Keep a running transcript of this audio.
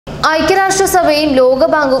ഐക്യരാഷ്ട്രസഭയും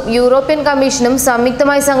ലോകബാങ്കും European കമ്മീഷനും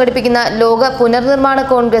സംയുക്തമായി സംഘടിപ്പിക്കുന്ന ലോക പുനർനിർമ്മാണ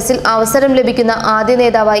കോൺഗ്രസിൽ അവസരം ലഭിക്കുന്ന ആദ്യ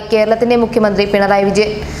നേതാവായി കേരളത്തിന്റെ മുഖ്യമന്ത്രി പിണറായി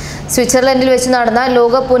വിജയൻ. സ്വിറ്റ്സർലൻഡിൽ വെച്ച് നടന്ന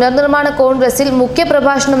ലോക പുനർനിർമ്മാണ കോൺഗ്രസിൽ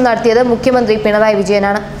മുഖ്യപ്രഭാഷണം നടത്തിയത് മുഖ്യമന്ത്രി പിണറായി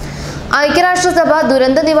വിജയനാണ്. ഐക്യരാഷ്ട്രസഭ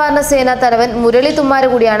ദുരന്ത നിവാരണ സേനാ തലവൻ മുരളി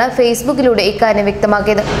തുമ്മാരുകൂടിയാണ് ഫേസ്ബുക്കിലൂടെ ഇക്കാര്യം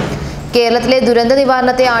വ്യക്തമാക്കിയത്. കേരളത്തിലെ ദുരന്ത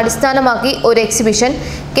നിവാരണത്തെ അടിസ്ഥാനമാക്കി ഒരു എക്സിബിഷൻ,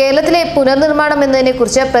 കേരളത്തിലെ പുനർനിർമ്മാണം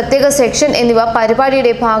എന്നതിനെക്കുറിച്ച് പ്രത്യേക സെക്ഷൻ എന്നിവ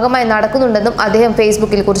പരിപാടിയുടെ ഭാഗമായി നടക്കുന്നുണ്ടെന്നും അദ്ദേഹം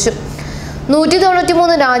ഫേസ്ബുക്കിൽ കുറിച്ചു.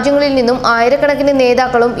 193 രാജ്യങ്ങളിൽ നിന്നും ആയിരക്കണക്കിന്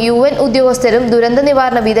നേതാക്കളും UN ഉദ്യോഗസ്ഥരും ദുരന്ത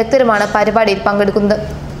നിവാരണ വിദഗ്ധരുമാണ് പരിപാടിയിൽ പങ്കെടുക്കുന്നത്.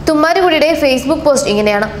 തുമ്മാരുകുടിയുടെ ഫേസ്ബുക്ക് പോസ്റ്റ്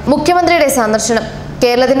ഇങ്ങനെയാണ്: മുഖ്യമന്ത്രിയുടെ സന്ദർശനം.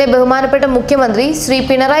 കേരളത്തിന്റെ ബഹുമാനപ്പെട്ട മുഖ്യമന്ത്രി ശ്രീ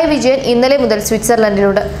പിണറായി വിജയൻ ഇന്നലെ മുതൽ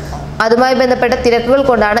സ്വിറ്റ്സർലൻഡിലുണ്ട്. അതുമായി ബന്ധപ്പെട്ട തിരക്കുകൾ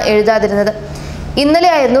കൊണ്ടാണ് എഴുതാതിരുന്നത്.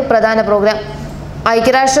 ഇന്നലെയായിരുന്നു പ്രധാന പ്രോഗ്രാം.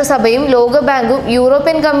 ഐക്യരാഷ്ട്രസഭയും ലോകബാങ്കും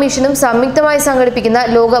യൂറോപ്യൻ കമ്മീഷനും സംയുക്തമായി സംഘടിപ്പിക്കുന്ന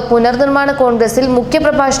ലോക പുനർനിർമ്മാണ കോൺഗ്രസിൽ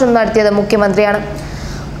മുഖ്യപ്രഭാഷണം നടത്തിയത് മുഖ്യമന്ത്രിയാണ്.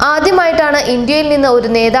 ആദ്യമായിട്ടാണ് ഇന്ത്യയിൽ നിന്ന് ഒരു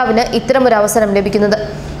നേതാവിന് ഇത്തരമൊരു അവസരം ലഭിക്കുന്നത്.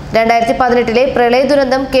 2018 പ്രളയ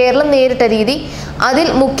ദുരന്തം കേരളം നേരിട്ട രീതി, അതിൽ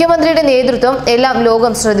മുഖ്യമന്ത്രിയുടെ നേതൃത്വം എല്ലാം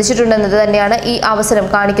ലോകം ശ്രദ്ധിച്ചിട്ടുണ്ടെന്നത് തന്നെയാണ് ഈ അവസരം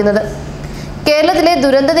കാണിക്കുന്നത്. കേരളത്തിലെ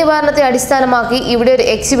ദുരന്ത നിവാരണത്തെ അടിസ്ഥാനമാക്കി ഇവിടെ ഒരു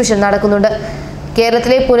എക്സിബിഷൻ നടക്കുന്നുണ്ട്.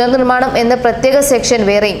 കേരളത്തിലെ പുനർനിർമ്മാണം എന്ന പ്രത്യേക സെക്ഷൻ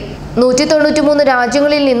വേറെയും. 193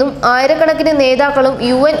 രാജ്യങ്ങളിൽ നിന്നും ആയിരക്കണക്കിന് നേതാക്കളും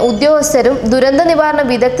UN ഉദ്യോഗസ്ഥരും ദുരന്ത നിവാരണ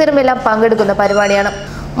വിദഗ്ധരുമെല്ലാം പങ്കെടുക്കുന്ന പരിപാടിയാണ്.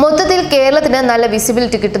 മൊത്തത്തിൽ കേരളത്തിന് നല്ല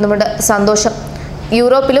വിസിബിലിറ്റി കിട്ടുന്നുമുണ്ട്. സന്തോഷം.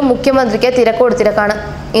 യൂറോപ്പിലും മുഖ്യമന്ത്രിക്ക് തിരക്കോട് തിരക്കാണ്.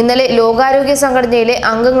 ഇന്നലെ ലോകാരോഗ്യ സംഘടനയിലെ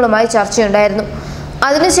അംഗങ്ങളുമായി ചർച്ചയുണ്ടായിരുന്നു.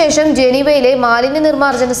 അതിനുശേഷം ജനീവയിലെ മാലിന്യ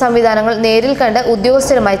നിർമ്മാർജ്ജന സംവിധാനങ്ങൾ നേരിൽ കണ്ട്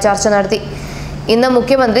ഉദ്യോഗസ്ഥരുമായി ചർച്ച നടത്തി. ഇന്ന്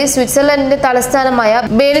മുഖ്യമന്ത്രി സ്വിറ്റ്സർലൻഡിന്റെ തലസ്ഥാനമായ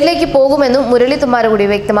ബേണിലേക്ക് പോകുമെന്നും മുരളി തുമ്മാരുകൂടി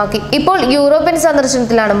വ്യക്തമാക്കി. ഇപ്പോൾ യൂറോപ്യൻ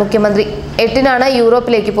സന്ദർശനത്തിലാണ് മുഖ്യമന്ത്രി. 8-നാണ്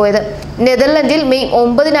യൂറോപ്പിലേക്ക് പോയത്. നെതർലൻഡിൽ മെയ്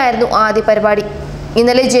 9-നായിരുന്നു ആദ്യ പരിപാടി.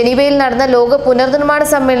 ഇന്നലെ ജനീവയിൽ നടന്ന ലോക പുനർനിർമ്മാണ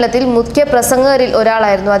സമ്മേളനത്തിൽ മുഖ്യ പ്രസംഗകരിൽ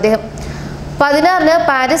ഒരാളായിരുന്നു അദ്ദേഹം. 16-ന്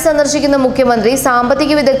പാരീസ് സന്ദർശിക്കുന്ന മുഖ്യമന്ത്രി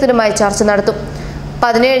സാമ്പത്തിക വിദഗ്ധരുമായി ചർച്ച നടത്തും.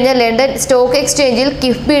 17-ന് ലണ്ടൻ സ്റ്റോക്ക് എക്സ്ചേഞ്ചിൽ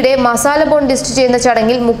കിഫ്ബിയുടെ മസാല ബോണ്ട് ലിസ്റ്റ് ചെയ്യുന്ന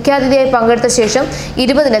ചടങ്ങിൽ മുഖ്യാതിഥിയായി പങ്കെടുത്ത ശേഷം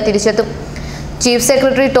 20-ന് തിരിച്ചെത്തും. Chief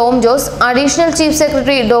secretary Tom Jose, additional chief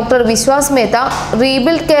secretary doctor Vishwas Mehta,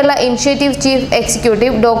 rebuild Kerala initiative chief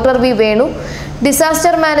executive doctor V Venu,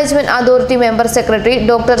 disaster management authority member secretary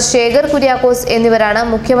doctor Shekhar Kuriakose എന്നിവരാണ്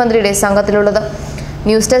മുഖ്യമന്ത്രിയുടെ സംഘത്തിലുള്ളത്.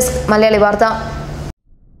 ന്യൂസ് ഡെസ്ക് മലയാളി വാർത്ത.